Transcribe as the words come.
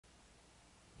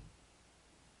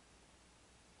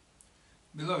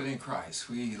Beloved in Christ,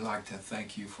 we like to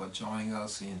thank you for joining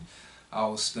us in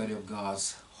our study of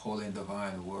God's holy and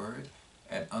divine word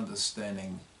and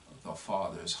understanding the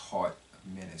Father's heart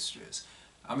ministries.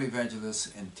 I'm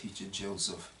evangelist and teacher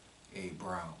Joseph A.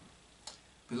 Brown.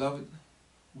 Beloved,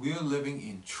 we are living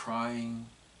in trying,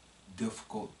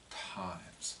 difficult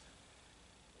times,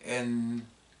 and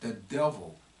the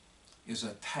devil is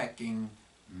attacking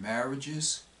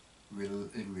marriages,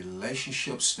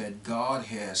 relationships that God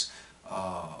has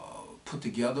put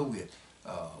together with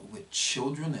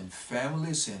children and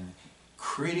families, and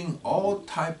creating all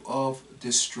type of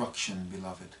destruction,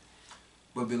 beloved.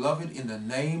 But beloved, in the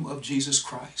name of Jesus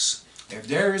Christ, if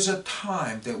there is a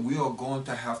time that we are going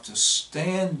to have to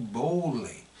stand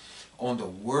boldly on the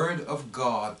word of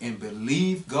God and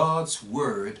believe God's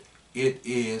word, it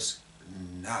is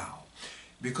now.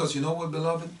 Because you know what,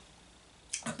 beloved?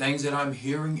 The things that I'm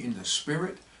hearing in the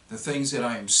spirit, the things that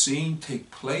I am seeing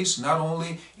take place not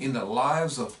only in the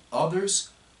lives of others,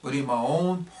 but in my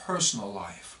own personal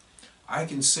life, I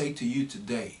can say to you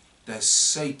today that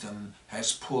Satan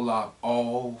has pulled out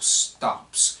all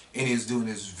stops and is doing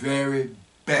his very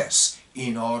best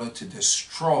in order to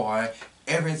destroy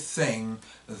everything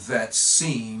that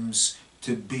seems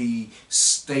to be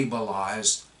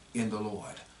stabilized in the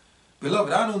Lord.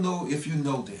 Beloved, I don't know if you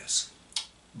know this,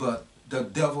 but the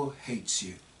devil hates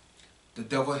you. The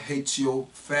devil hates your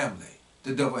family.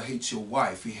 The devil hates your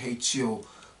wife. He hates your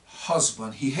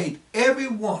husband. He hates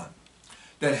everyone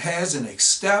that has an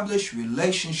established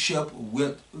relationship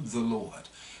with the Lord.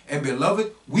 And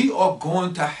beloved, we are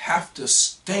going to have to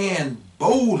stand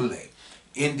boldly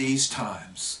in these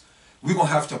times. We're going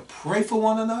to have to pray for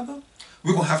one another.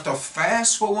 We're going to have to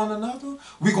fast for one another.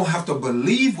 We're going to have to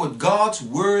believe what God's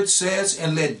word says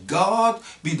and let God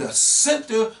be the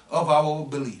center of our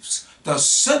beliefs, the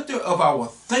center of our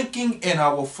thinking and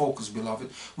our focus, beloved.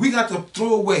 We got to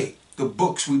throw away the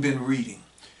books we've been reading.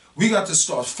 We got to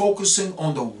start focusing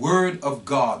on the word of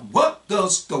God. What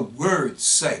does the word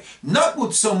say? Not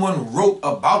what someone wrote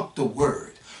about the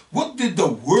word. What did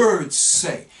the word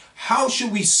say? How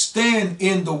should we stand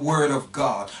in the word of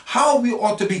God? How we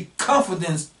ought to be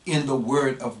confident in the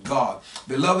word of God.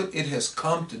 Beloved, it has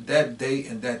come to that day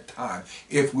and that time.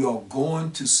 If we are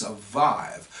going to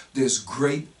survive this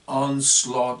great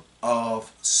onslaught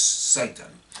of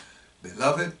Satan.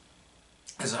 Beloved,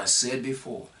 as I said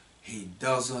before, he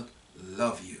doesn't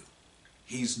love you.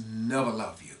 He's never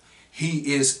loved you.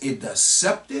 He is a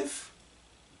deceptive,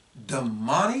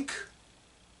 demonic,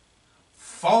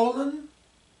 fallen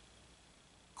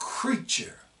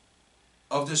creature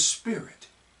of the spirit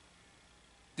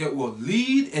that will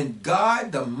lead and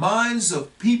guide the minds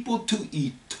of people to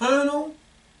eternal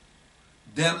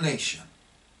damnation.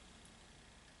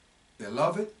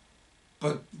 Beloved,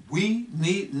 but we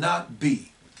need not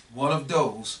be one of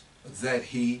those that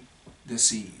he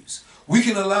deceives. We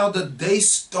can allow the day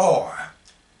star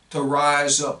to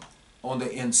rise up on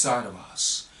the inside of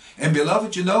us. And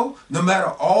beloved, you know, no matter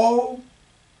all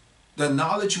the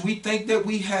knowledge we think that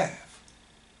we have,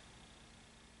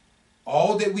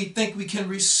 all that we think we can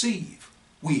receive,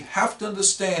 we have to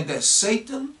understand that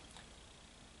Satan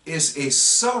is a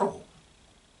subtle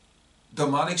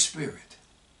demonic spirit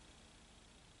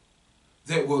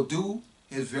that will do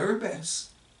his very best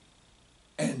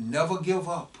and never give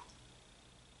up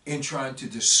in trying to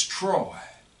destroy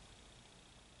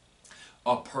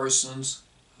a person's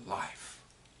life.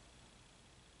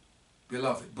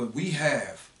 Beloved, but we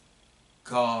have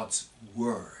God's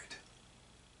word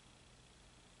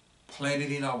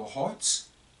planted in our hearts,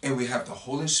 and we have the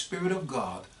Holy Spirit of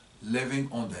God living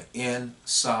on the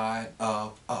inside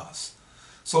of us.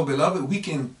 So beloved, we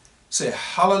can say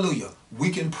hallelujah. We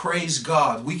can praise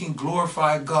God. We can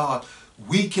glorify God.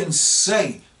 We can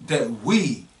say that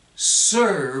we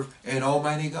serve an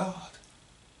almighty God.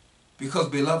 Because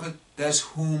beloved, that's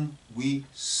whom we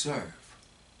serve.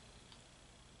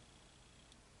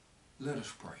 Let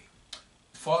us pray.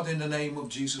 Father, in the name of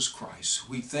Jesus Christ,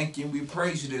 we thank you and we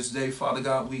praise you this day. Father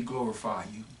God, we glorify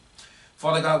you.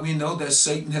 Father God, we know that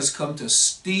Satan has come to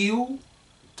steal,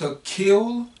 to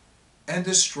kill, and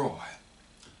destroy.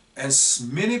 And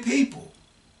many people,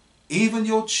 even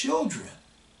your children,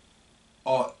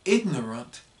 are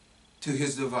ignorant to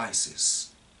his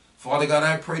devices. Father God,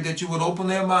 I pray that you would open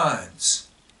their minds,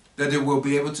 that they will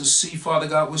be able to see, Father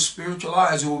God, with spiritual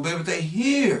eyes. They will be able to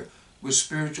hear with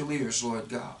spiritual ears, Lord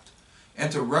God,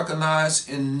 and to recognize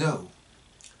and know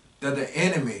that the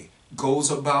enemy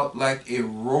goes about like a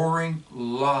roaring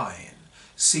lion,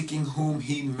 seeking whom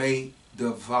he may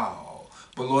devour.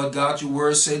 But Lord God, your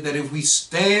word said that if we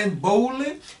stand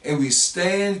boldly and we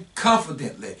stand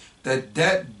confidently, that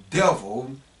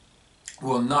devil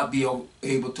will not be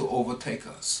able to overtake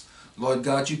us. Lord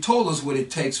God, you told us what it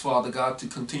takes, Father God, to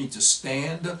continue to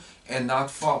stand and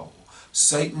not fall.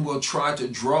 Satan will try to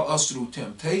draw us through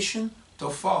temptation to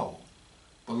fall.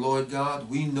 But Lord God,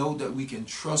 we know that we can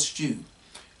trust you.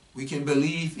 We can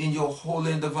believe in your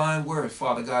holy and divine word,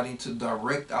 Father God, and to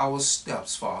direct our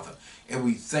steps, Father. And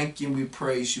we thank you and we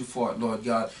praise you for it, Lord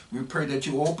God. We pray that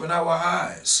you open our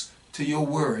eyes to your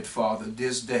word, Father,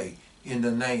 this day, in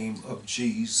the name of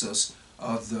Jesus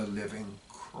of the living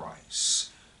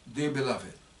Christ. Dear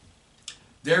beloved,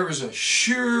 there is a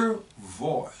sure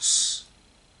voice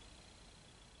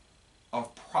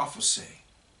of prophecy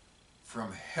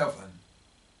from heaven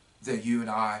that you and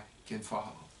I can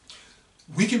follow.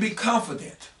 We can be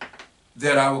confident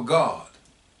that our God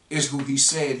is who he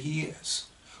said he is.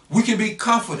 We can be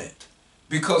confident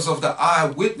because of the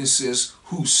eyewitnesses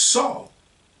who saw,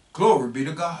 glory be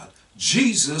to God,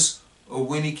 Jesus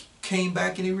when he came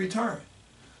back and he returned.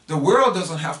 The world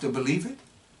doesn't have to believe it.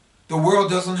 The world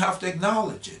doesn't have to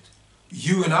acknowledge it.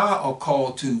 You and I are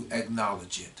called to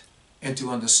acknowledge it and to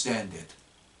understand it.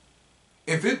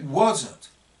 If it wasn't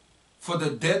for the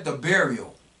death, the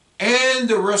burial, and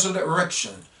the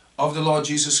resurrection of the Lord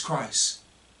Jesus Christ,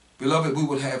 beloved, we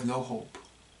would have no hope.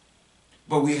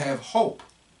 But we have hope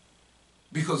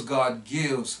because God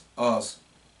gives us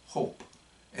hope.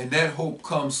 And that hope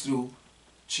comes through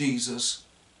Jesus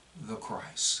the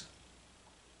Christ.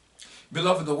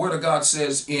 Beloved, the Word of God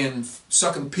says in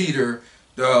 2 Peter,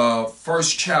 the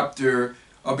first chapter,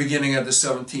 beginning at the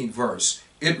 17th verse,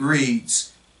 it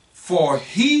reads, "For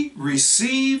he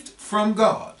received from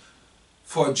God,"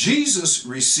 for Jesus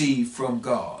received from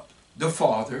God, the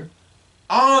Father,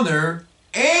 honor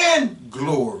and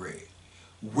glory,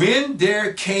 when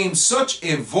there came such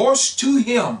a voice to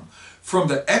him from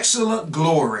the excellent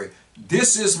glory,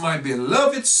 "This is my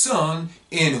beloved Son,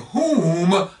 in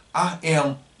whom I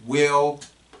am well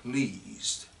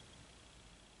pleased."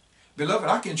 Beloved,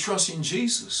 I can trust in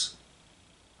Jesus.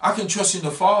 I can trust in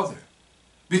the Father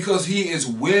because he is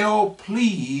well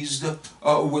pleased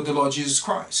with the Lord Jesus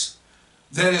Christ.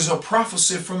 That is a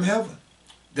prophecy from heaven.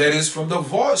 That is from the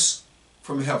voice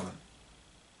from heaven.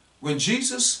 When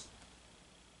Jesus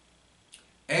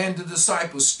and the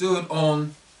disciples stood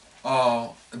on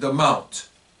the mount,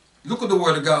 look what the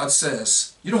Word of God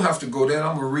says. You don't have to go there.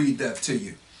 I'm going to read that to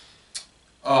you.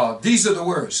 These are the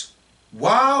words.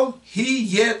 "While he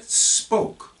yet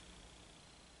spoke,"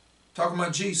 talking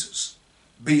about Jesus,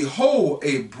 "behold,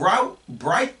 a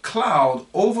bright cloud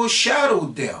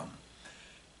overshadowed them.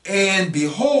 And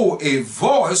behold, a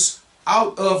voice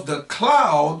out of the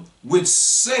cloud which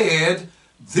said,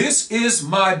 This is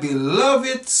my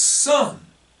beloved Son,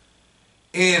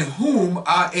 in whom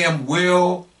I am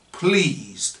well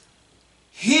pleased.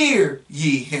 Hear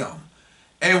ye him.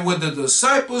 And when the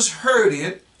disciples heard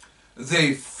it,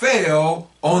 they fell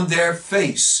on their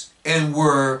face and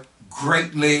were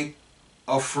greatly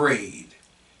afraid.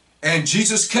 And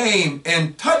Jesus came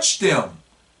and touched them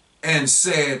and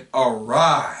said,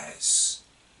 Arise,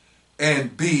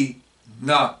 and be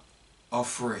not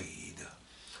afraid."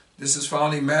 This is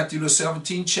found in Matthew the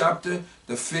 17th chapter,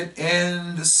 the 5th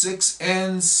and the 6th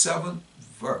and 7th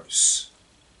verse.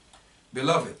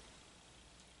 Beloved,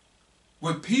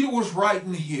 what Peter was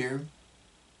writing here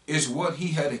is what he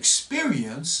had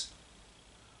experienced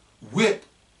with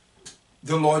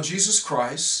the Lord Jesus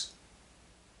Christ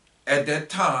at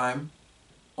that time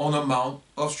on the Mount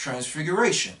of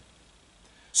Transfiguration.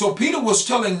 So Peter was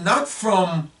telling not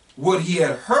from what he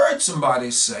had heard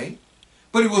somebody say,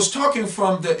 but he was talking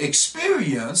from the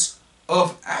experience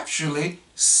of actually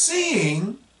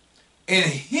seeing and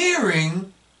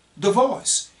hearing the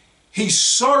voice. He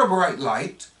saw the bright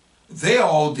light, they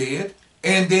all did,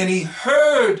 and then he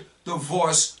heard the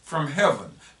voice from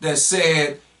heaven that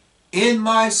said, "In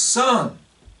my Son,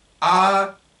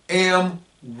 I am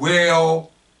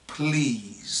well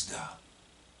pleased."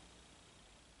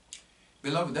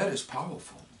 Beloved, that is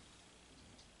powerful.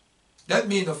 That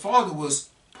means the Father was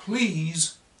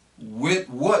pleased with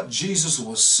what Jesus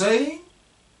was saying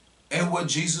and what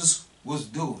Jesus was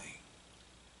doing.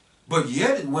 But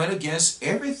yet it went against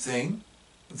everything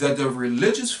that the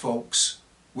religious folks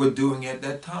were doing at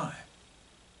that time.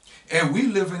 And we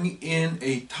living in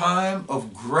a time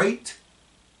of great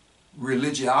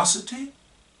religiosity,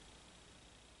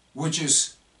 which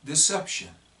is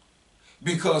deception.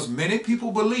 Because many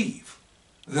people believe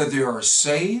that they are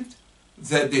saved,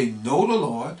 that they know the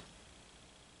Lord,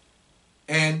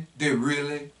 and they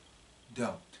really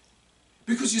don't.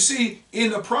 Because you see,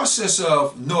 in the process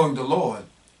of knowing the Lord,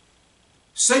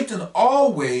 Satan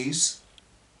always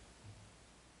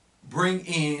bring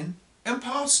in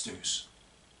imposters.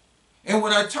 And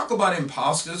when I talk about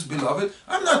imposters, beloved,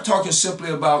 I'm not talking simply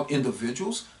about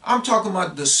individuals. I'm talking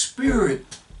about the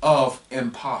spirit of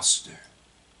imposter.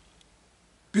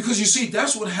 Because you see,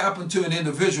 that's what happened to an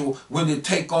individual when they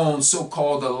take on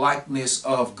so-called the likeness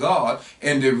of God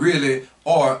and they really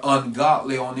are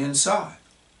ungodly on the inside.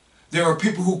 There are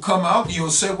people who come out and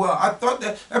you'll say, well, I thought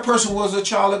that person was a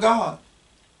child of God.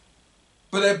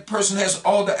 But that person has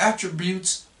all the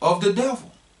attributes of the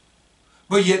devil.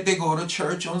 But yet they go to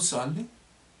church on Sunday.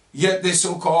 Yet they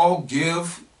so-called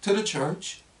give to the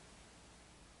church.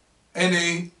 And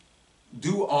they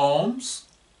do alms.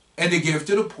 And they give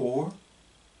to the poor.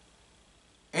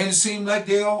 And it seems like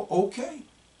they are okay.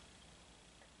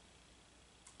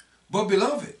 But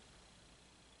beloved,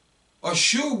 a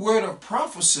sure word of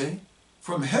prophecy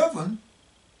from heaven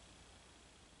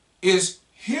is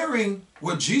hearing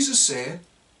what Jesus said,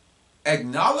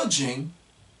 acknowledging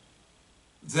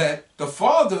that the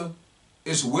Father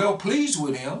is well pleased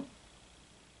with him.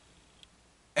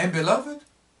 And beloved,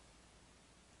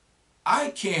 I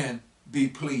can be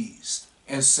pleased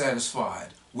and satisfied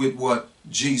with what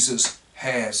Jesus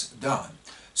has done.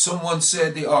 Someone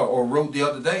said, or wrote the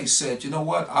other day, said, you know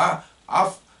what, I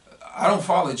don't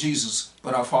follow Jesus,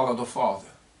 but I follow the Father.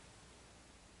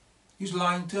 He's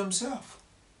lying to himself.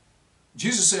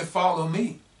 Jesus said, follow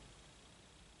me,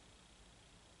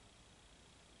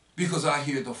 because I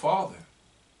hear the Father,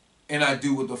 and I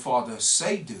do what the Father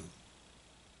say do.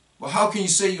 Well, how can you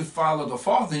say you follow the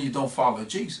Father and you don't follow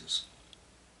Jesus?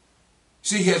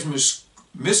 See, he has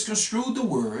misconstrued the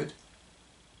word,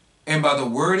 and by the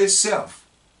word itself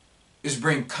is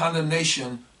bring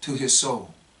condemnation to his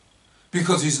soul,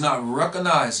 because he's not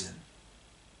recognizing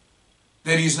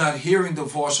that he's not hearing the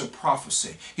voice of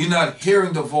prophecy. He's not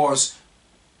hearing the voice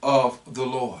of the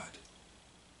Lord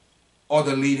or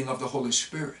the leading of the Holy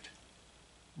Spirit,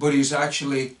 but he's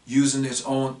actually using his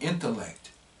own intellect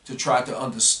to try to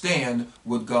understand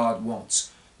what God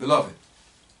wants. Beloved,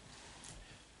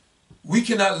 we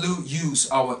cannot use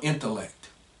our intellect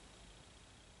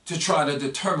to try to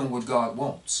determine what God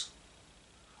wants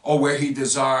or where he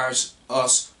desires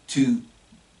us to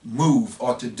move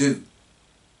or to do.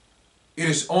 It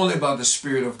is only by the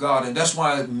Spirit of God, and that's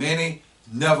why many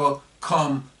never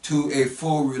come to a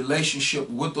full relationship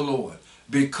with the Lord,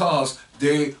 because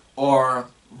they are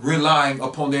relying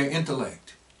upon their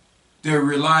intellect. They're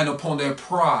relying upon their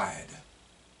pride,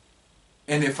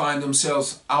 and they find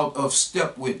themselves out of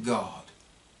step with God.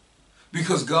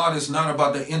 Because God is not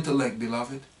about the intellect,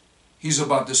 beloved. He's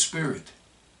about the Spirit.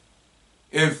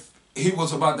 If he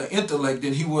was about the intellect,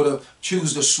 then he would have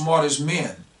chosen the smartest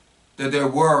men that there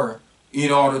were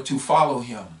in order to follow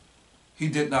him. He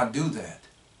did not do that.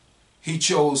 He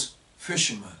chose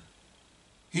fishermen.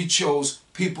 He chose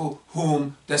people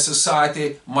whom the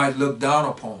society might look down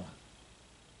upon.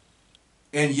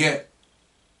 And yet,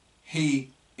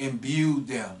 he imbued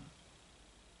them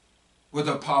with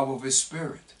the power of his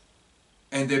Spirit,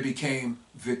 and they became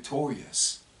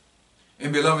victorious.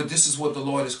 And beloved, this is what the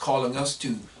Lord is calling us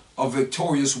to, a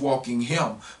victorious walk in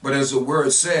him. But as the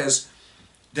word says,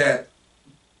 that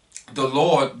the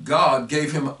Lord God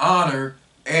gave him honor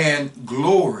and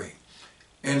glory,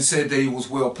 and said that he was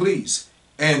well pleased.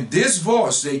 And this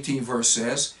voice, the 18th verse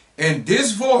says, and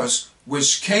this voice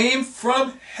which came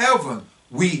from heaven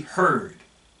we heard.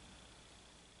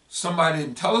 Somebody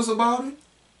didn't tell us about it.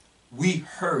 We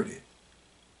heard it.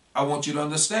 I want you to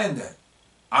understand that.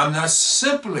 I'm not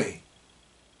simply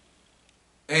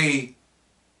a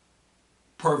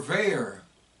purveyor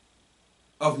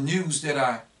of news that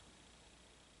I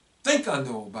think I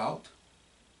know about,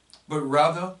 but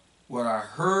rather what I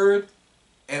heard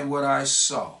and what I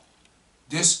saw.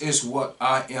 This is what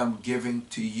I am giving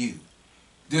to you.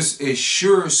 This is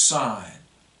sure sign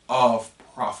of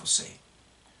prophecy,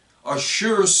 a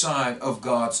sure sign of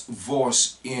God's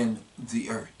voice in the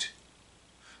earth.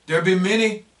 There be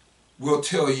many will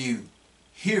tell you,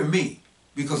 hear me,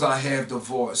 because I have the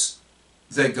voice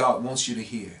that God wants you to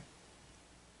hear.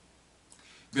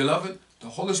 Beloved, the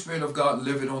Holy Spirit of God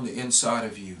liveth on the inside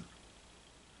of you.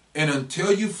 And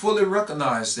until you fully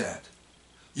recognize that,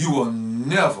 you will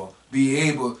never be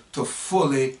able to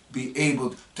fully be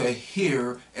able to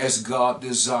hear as God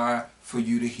desires for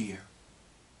you to hear.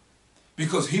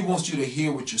 Because he wants you to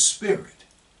hear with your spirit,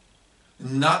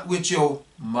 not with your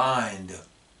mind.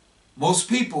 Most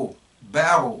people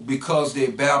battle because they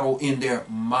battle in their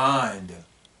mind.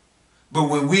 But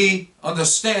when we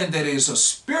understand that it's a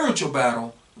spiritual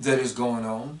battle that is going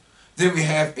on, then we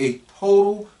have a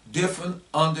total different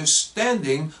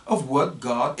understanding of what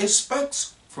God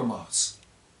expects from us.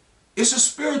 It's a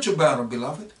spiritual battle,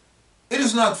 beloved. It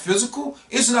is not physical.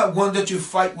 It's not one that you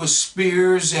fight with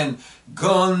spears and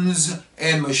guns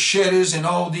and machetes and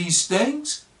all these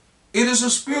things. It is a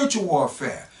spiritual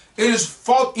warfare. It is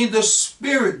fought in the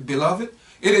spirit, beloved.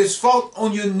 It is fought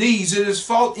on your knees. It is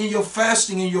fought in your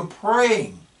fasting and your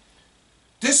praying.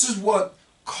 This is what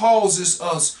causes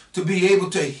us to be able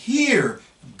to hear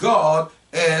God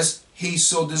as he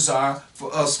so desires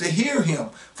for us to hear him.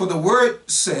 For the word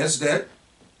says that,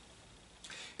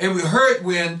 and we heard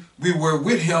when we were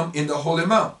with him in the Holy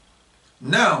Mount.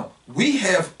 Now, we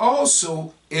have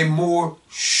also a more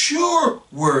sure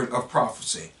word of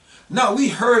prophecy. Now, we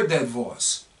heard that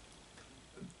voice.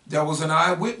 There was an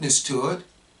eyewitness to it,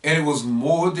 and it was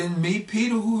more than me,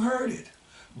 Peter, who heard it.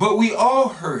 But we all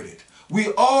heard it.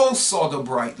 We all saw the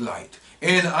bright light.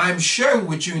 And I'm sharing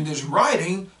with you in this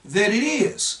writing that it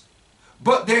is.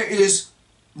 But there is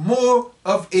more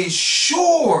of a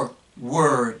sure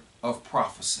word of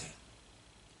prophecy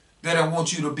that I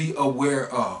want you to be aware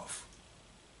of.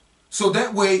 So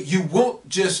that way you won't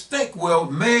just think, well,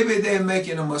 maybe they're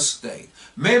making a mistake.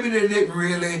 Maybe they didn't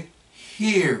really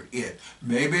hear it.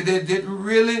 Maybe they didn't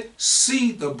really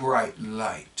see the bright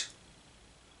light.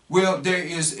 Well, there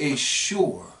is a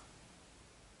sure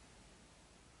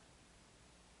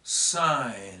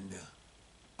sign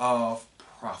of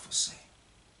prophecy.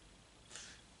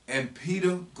 And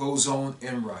Peter goes on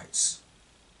and writes,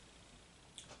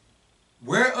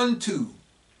 whereunto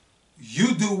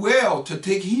you do well to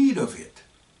take heed of it,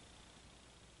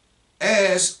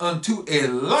 as unto a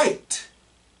light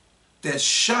that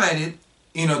shineth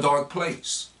in a dark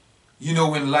place. You know,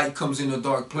 when light comes in a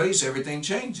dark place, everything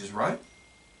changes, right?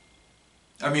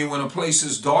 I mean, when a place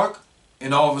is dark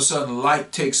and all of a sudden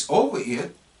light takes over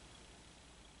it,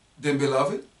 then,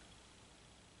 beloved,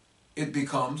 it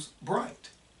becomes bright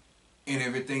and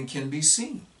everything can be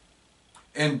seen.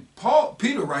 And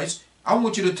Peter writes, I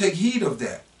want you to take heed of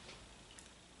that.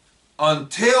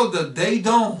 Until the day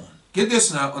dawn. Get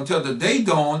this now. Until the day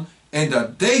dawn and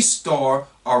the day star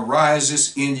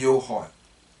arises in your heart.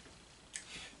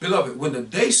 Beloved, when the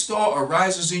day star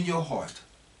arises in your heart,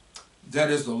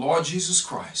 that is the Lord Jesus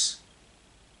Christ,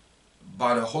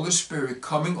 by the Holy Spirit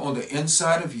coming on the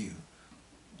inside of you.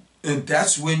 And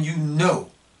that's when you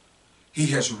know he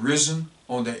has risen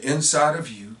on the inside of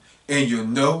you, and you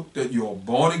know that you're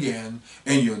born again,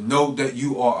 and you know that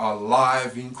you are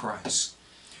alive in Christ.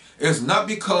 It's not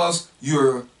because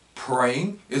you're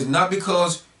praying. It's not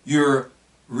because you're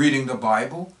reading the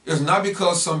Bible. It's not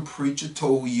because some preacher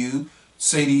told you,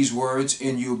 say these words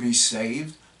and you'll be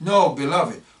saved. No,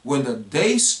 beloved, when the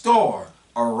day star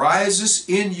arises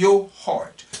in your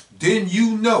heart, then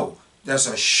you know that's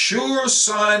a sure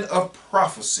sign of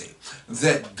prophecy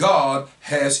that God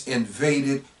has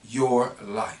invaded your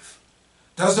life.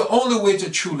 That's the only way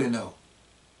to truly know.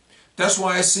 That's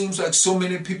why it seems like so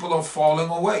many people are falling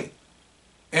away.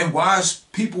 And why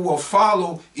people will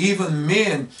follow even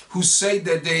men who say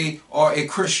that they are a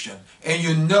Christian. And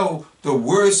you know the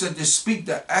words that they speak,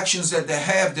 the actions that they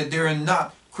have, that they're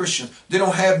not Christians. They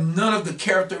don't have none of the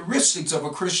characteristics of a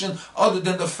Christian other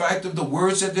than the fact of the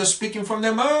words that they're speaking from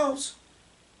their mouths.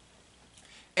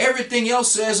 Everything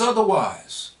else says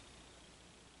otherwise.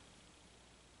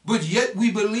 But yet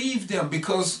we believe them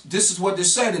because this is what they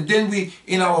said. And then we,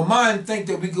 in our mind, think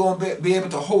that we're going to be able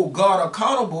to hold God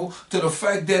accountable to the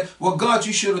fact that, well, God,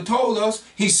 you should have told us.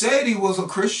 He said he was a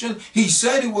Christian. He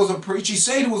said he was a preacher. He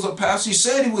said he was a pastor. He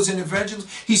said he was an evangelist.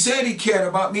 He said he cared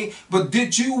about me. But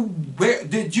did you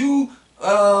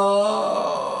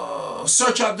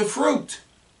search out the fruit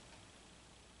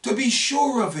to be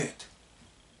sure of it?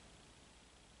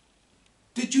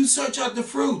 Did you search out the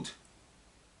fruit?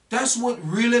 That's what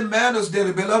really matters,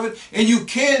 dearly beloved. And you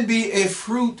can be a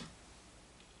fruit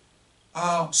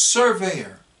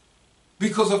surveyor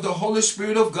because of the Holy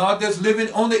Spirit of God that's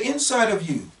living on the inside of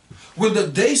you. When the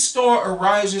day star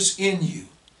arises in you,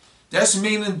 that's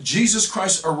meaning Jesus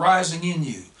Christ arising in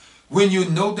you. When you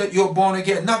know that you're born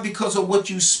again, not because of what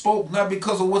you spoke, not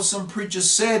because of what some preacher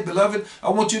said, beloved. I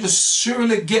want you to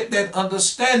surely get that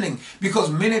understanding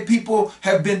because many people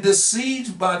have been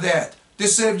deceived by that. They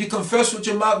say if you confess with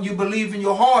your mouth and you believe in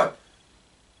your heart.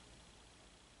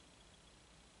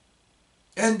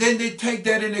 And then they take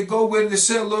that and they go with it and they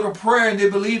say a little prayer and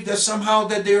they believe that somehow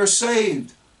that they are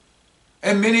saved.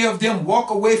 And many of them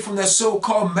walk away from that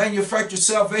so-called manufactured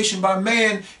salvation by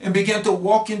man and begin to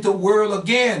walk into the world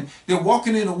again. They're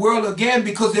walking in the world again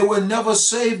because they were never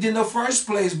saved in the first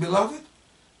place, beloved.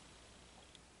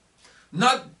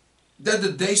 Not that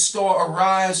the day star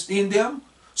arised in them.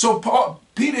 So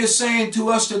Peter is saying to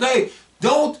us today,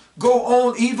 don't go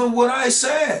on even what I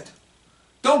said.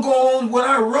 Don't go on what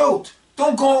I wrote.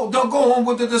 Don't go on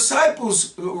what the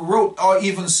disciples wrote or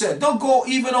even said. Don't go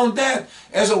even on that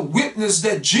as a witness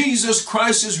that Jesus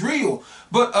Christ is real.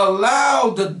 But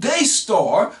allow the day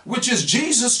star, which is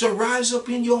Jesus, to rise up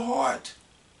in your heart,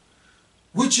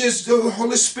 which is the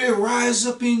Holy Spirit rise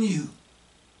up in you.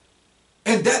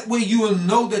 And that way you will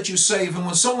know that you're saved. And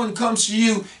when someone comes to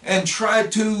you and try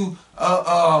to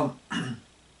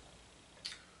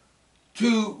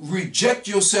reject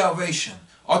your salvation,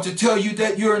 or to tell you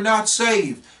that you're not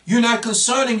saved, you're not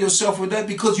concerning yourself with that,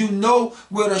 because you know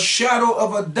with a shadow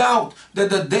of a doubt that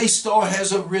the day star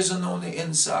has arisen on the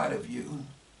inside of you.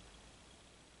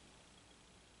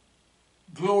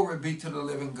 Glory be to the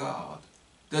living God.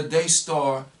 The day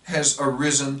star has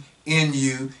arisen in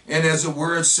you, and as the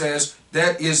word says,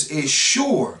 that is a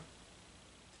sure.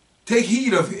 Take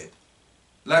heed of it,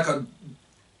 like a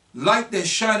light that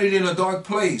shineth in a dark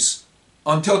place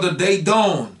until the day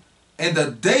dawn, and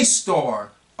the day star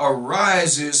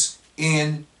arises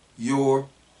in your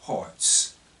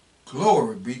hearts.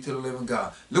 Glory be to the living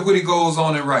God. Look what he goes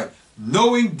on and write.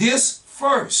 Knowing this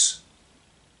first.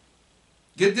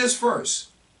 Get this first.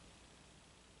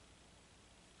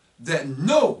 That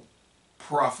no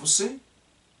prophecy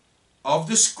of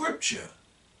the scripture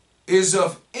is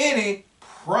of any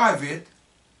private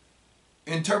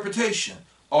interpretation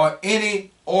or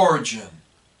any origin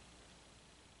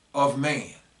of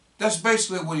man. That's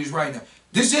basically what he's writing now.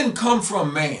 This didn't come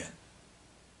from man.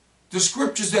 The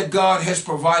scriptures that God has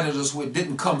provided us with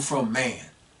didn't come from man.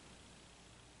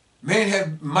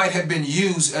 Man might have been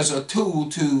used as a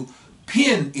tool to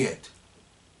pen it,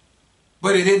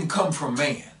 but it didn't come from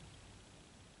man.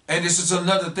 And this is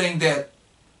another thing that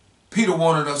Peter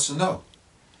wanted us to know.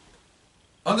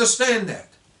 Understand that.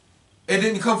 It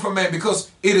didn't come from man because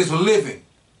it is living.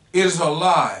 It is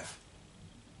alive.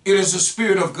 It is the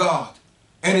Spirit of God.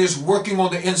 And it is working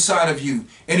on the inside of you.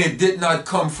 And it did not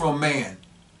come from man.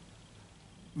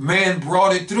 Man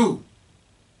brought it through.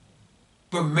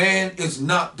 But man is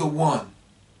not the one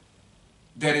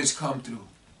that has come through.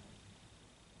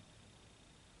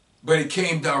 But it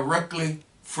came directly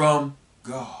from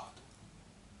God.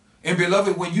 And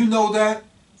beloved, when you know that,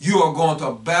 you are going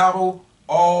to battle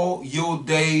all your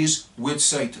days with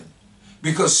Satan.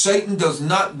 Because Satan does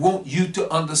not want you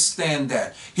to understand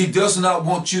that. He does not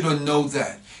want you to know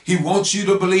that. He wants you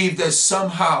to believe that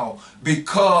somehow,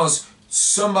 because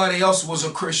somebody else was a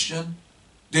Christian,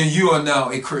 then you are now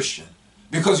a Christian.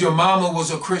 Because your mama was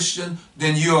a Christian,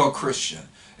 then you're a Christian.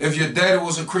 If your daddy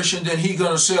was a Christian, then he's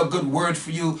going to say a good word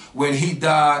for you when he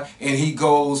died and he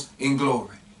goes in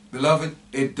glory. Beloved,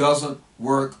 it doesn't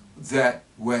work that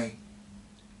way.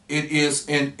 It is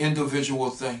an individual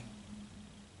thing.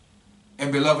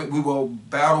 And beloved, we will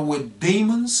battle with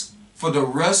demons for the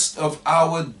rest of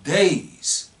our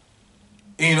days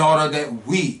in order that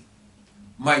we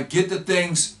might get the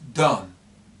things done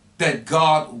that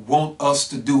God wants us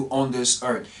to do on this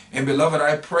earth. And beloved,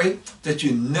 I pray that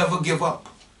you never give up.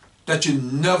 That you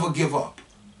never give up.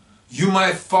 You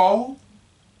might fall.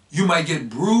 You might get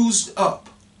bruised up.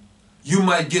 You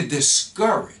might get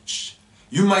discouraged.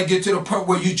 You might get to the point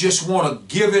where you just want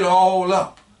to give it all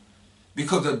up.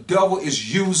 Because the devil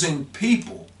is using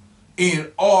people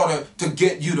in order to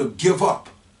get you to give up.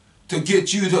 To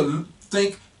get you to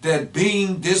think that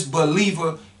being this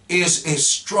believer is a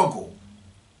struggle.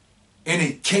 And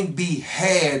it can't be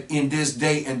had in this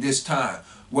day and this time.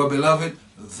 Well, beloved,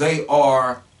 they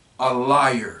are a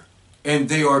liar. And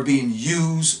they are being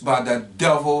used by the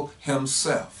devil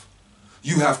himself.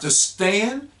 You have to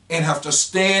stand, and have to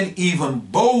stand even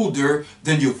bolder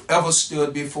than you've ever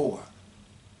stood before.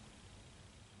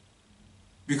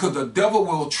 Because the devil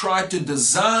will try to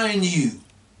design you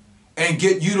and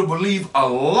get you to believe a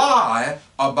lie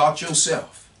about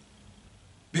yourself.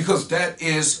 Because that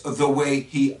is the way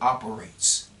he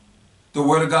operates. The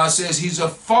Word of God says he's a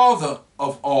father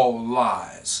of all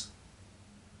lies.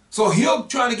 So he'll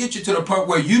try to get you to the point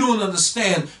where you don't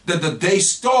understand that the day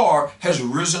star has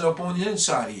risen up on the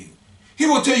inside of you. He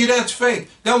will tell you that's fake.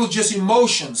 That was just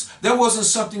emotions. That wasn't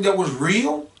something that was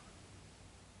real.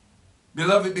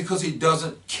 Beloved, because he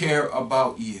doesn't care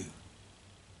about you.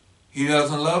 He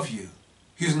doesn't love you.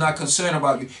 He's not concerned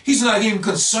about you. He's not even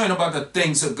concerned about the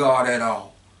things of God at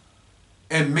all.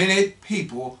 And many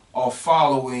people are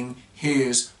following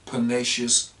his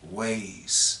pernicious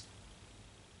ways.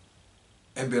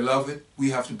 And beloved,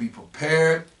 we have to be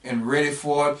prepared and ready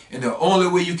for it. And the only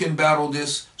way you can battle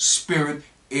this spirit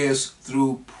is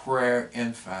through prayer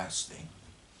and fasting.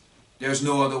 There's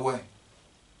no other way.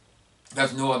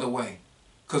 There's no other way.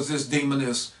 Because this demon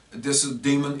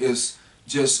is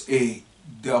just a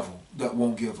devil that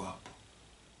won't give up.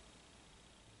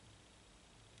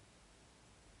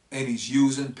 and he's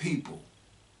using people,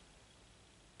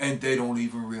 and they don't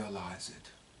even realize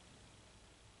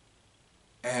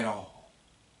it at all.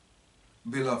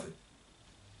 Beloved,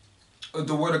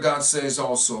 the Word of God says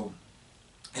also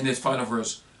in this final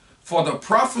verse, for the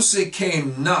prophecy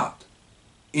came not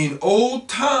in old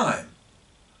time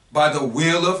by the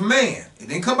will of man. It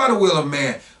didn't come by the will of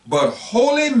man, but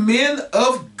holy men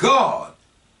of God,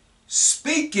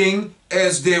 speaking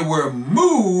as they were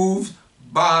moved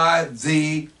by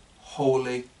the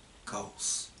Holy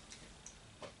Ghost.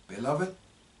 Beloved,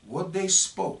 what they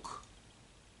spoke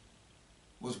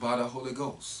was by the Holy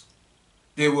Ghost.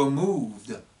 They were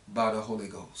moved by the Holy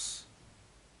Ghost.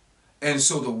 And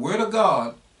so the Word of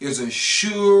God is a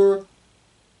sure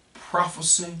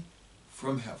prophecy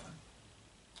from heaven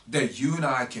that you and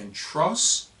I can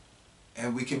trust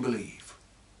and we can believe.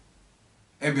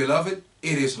 And beloved,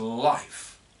 it is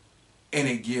life, and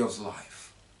it gives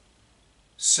life.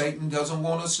 Satan doesn't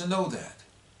want us to know that.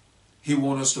 He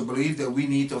wants us to believe that we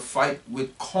need to fight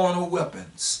with carnal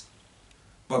weapons.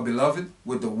 But beloved,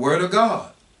 with the Word of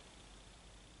God,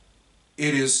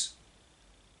 it is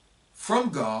from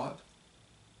God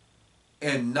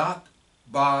and not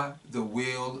by the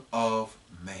will of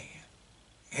man.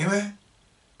 Amen?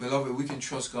 Beloved, we can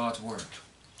trust God's Word.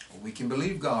 We can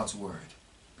believe God's Word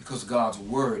because God's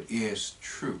Word is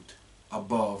truth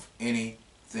above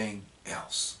anything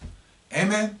else.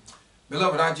 Amen?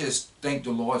 Beloved, I just thank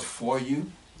the Lord for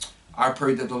you. I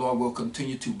pray that the Lord will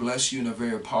continue to bless you in a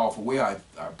very powerful way. I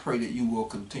pray that you will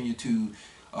continue to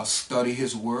study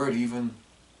His Word even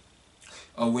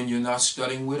when you're not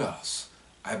studying with us.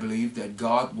 I believe that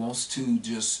God wants to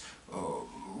just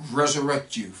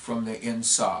resurrect you from the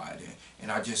inside.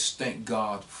 And I just thank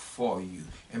God for you.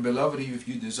 And beloved, if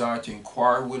you desire to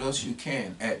inquire with us, you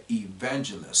can at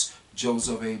Evangelist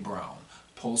Joseph A. Brown,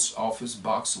 Post Office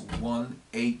Box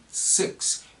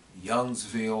 186,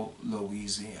 Youngsville,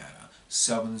 Louisiana,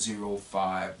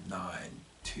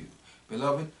 70592.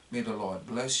 Beloved, may the Lord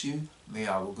bless you. May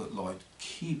our good Lord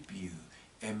keep you.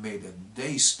 And may the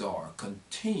day star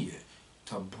continue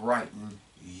to brighten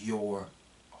your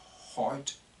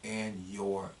heart and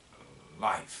your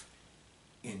life.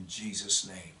 In Jesus'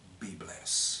 name, be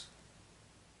blessed.